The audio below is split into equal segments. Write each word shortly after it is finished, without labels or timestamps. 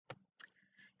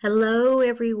Hello,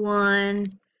 everyone.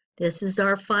 This is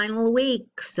our final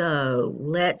week, so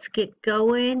let's get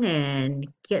going and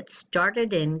get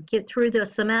started and get through the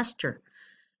semester.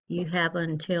 You have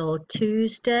until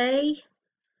Tuesday,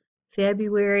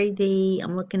 February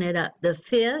I'm looking it up, the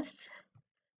 5th,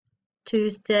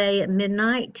 Tuesday at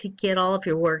midnight to get all of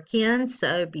your work in,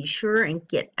 so be sure and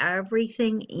get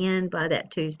everything in by that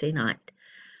Tuesday night.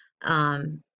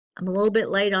 I'm a little bit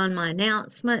late on my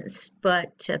announcements,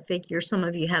 but I figure some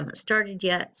of you haven't started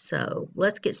yet, so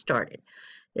let's get started.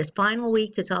 This final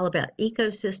week is all about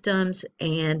ecosystems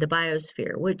and the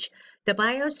biosphere, which the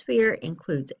biosphere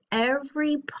includes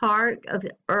every part of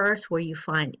the earth where you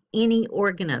find any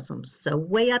organisms. So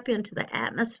way up into the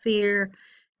atmosphere,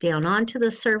 down onto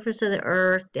the surface of the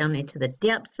earth, down into the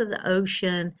depths of the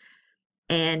ocean,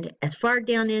 and as far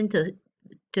down into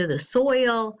the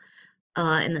soil,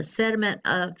 and the sediment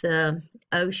of the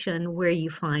ocean where you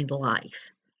find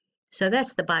life. So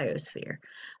that's the biosphere.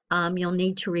 You'll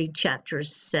need to read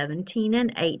chapters 17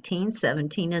 and 18.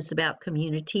 17 is about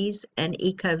communities and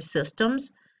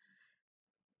ecosystems,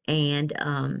 and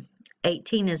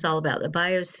 18 is all about the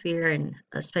biosphere and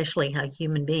especially how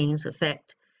human beings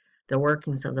affect the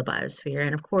workings of the biosphere.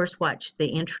 And of course, watch the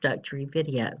introductory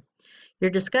video.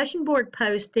 Your discussion board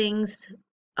postings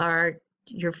are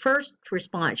your first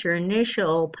response. Your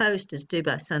initial post is due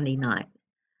by Sunday night.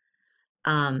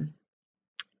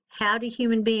 How do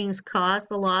human beings cause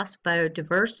the loss of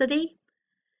biodiversity?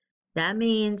 That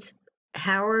means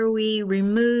how are we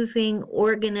removing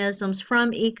organisms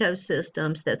from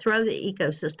ecosystems that throw the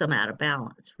ecosystem out of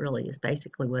balance, really is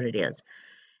basically what it is.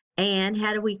 And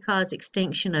how do we cause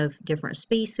extinction of different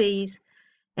species?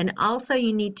 And also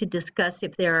you need to discuss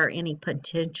if there are any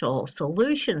potential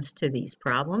solutions to these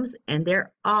problems, and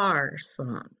there are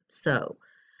some. So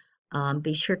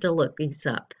be sure to look these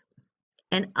up.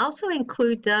 And also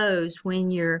include those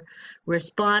when you're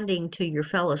responding to your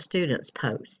fellow students'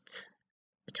 posts.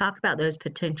 Talk about those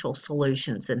potential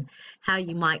solutions and how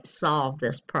you might solve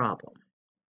this problem.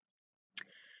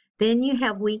 Then you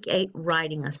have week 8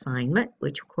 writing assignment,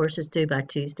 which of course is due by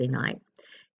Tuesday night.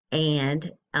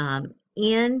 And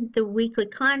in the weekly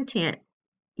content,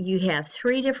 you have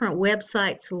 3 different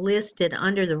websites listed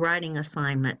under the writing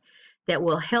assignment that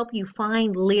will help you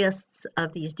find lists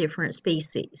of these different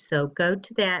species. So go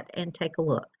to that and take a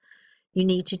look. You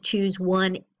need to choose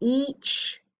one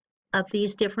each of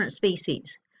these different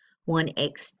species. One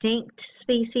extinct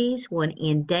species, one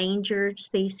endangered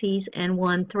species, and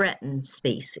one threatened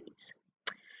species.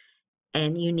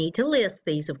 And you need to list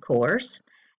these, of course.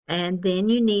 And then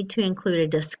you need to include a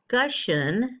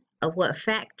discussion of what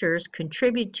factors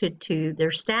contributed to their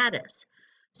status.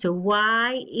 So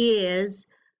why is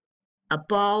a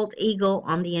bald eagle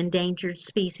on the endangered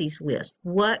species list?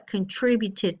 What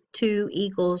contributed to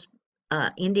eagles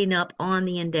ending up on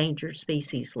the endangered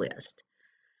species list?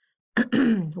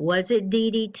 Was it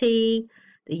DDT,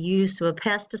 the use of a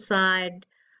pesticide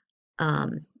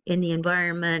in the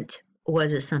environment?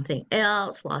 Was it something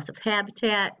else, loss of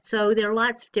habitat? So there are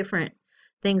lots of different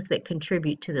things that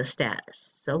contribute to the status.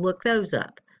 So look those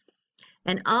up.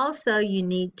 And also you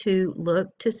need to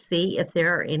look to see if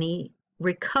there are any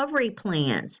recovery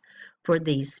plans for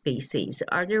these species.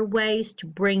 Are there ways to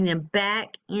bring them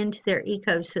back into their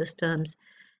ecosystems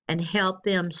and help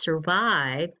them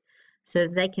survive so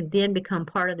they can then become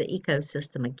part of the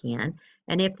ecosystem again?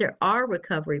 And if there are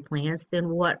recovery plans, then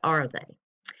what are they?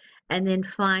 And then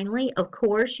finally, of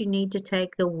course, you need to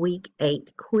take the week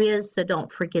 8 quiz, so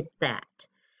don't forget that.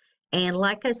 And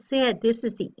like I said, this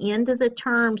is the end of the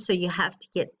term, so you have to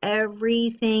get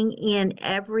everything in,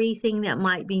 everything that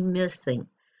might be missing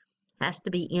has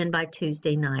to be in by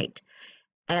Tuesday night.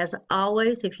 As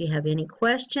always, if you have any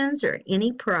questions or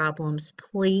any problems,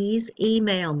 please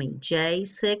email me,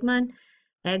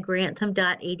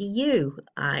 jsigmon@grantham.edu.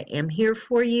 I am here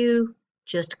for you.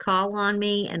 Just call on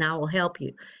me and I will help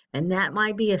you. And that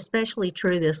might be especially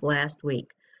true this last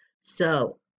week.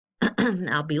 So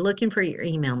I'll be looking for your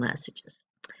email messages.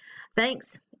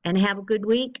 Thanks and have a good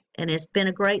week. And it's been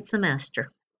a great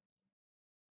semester.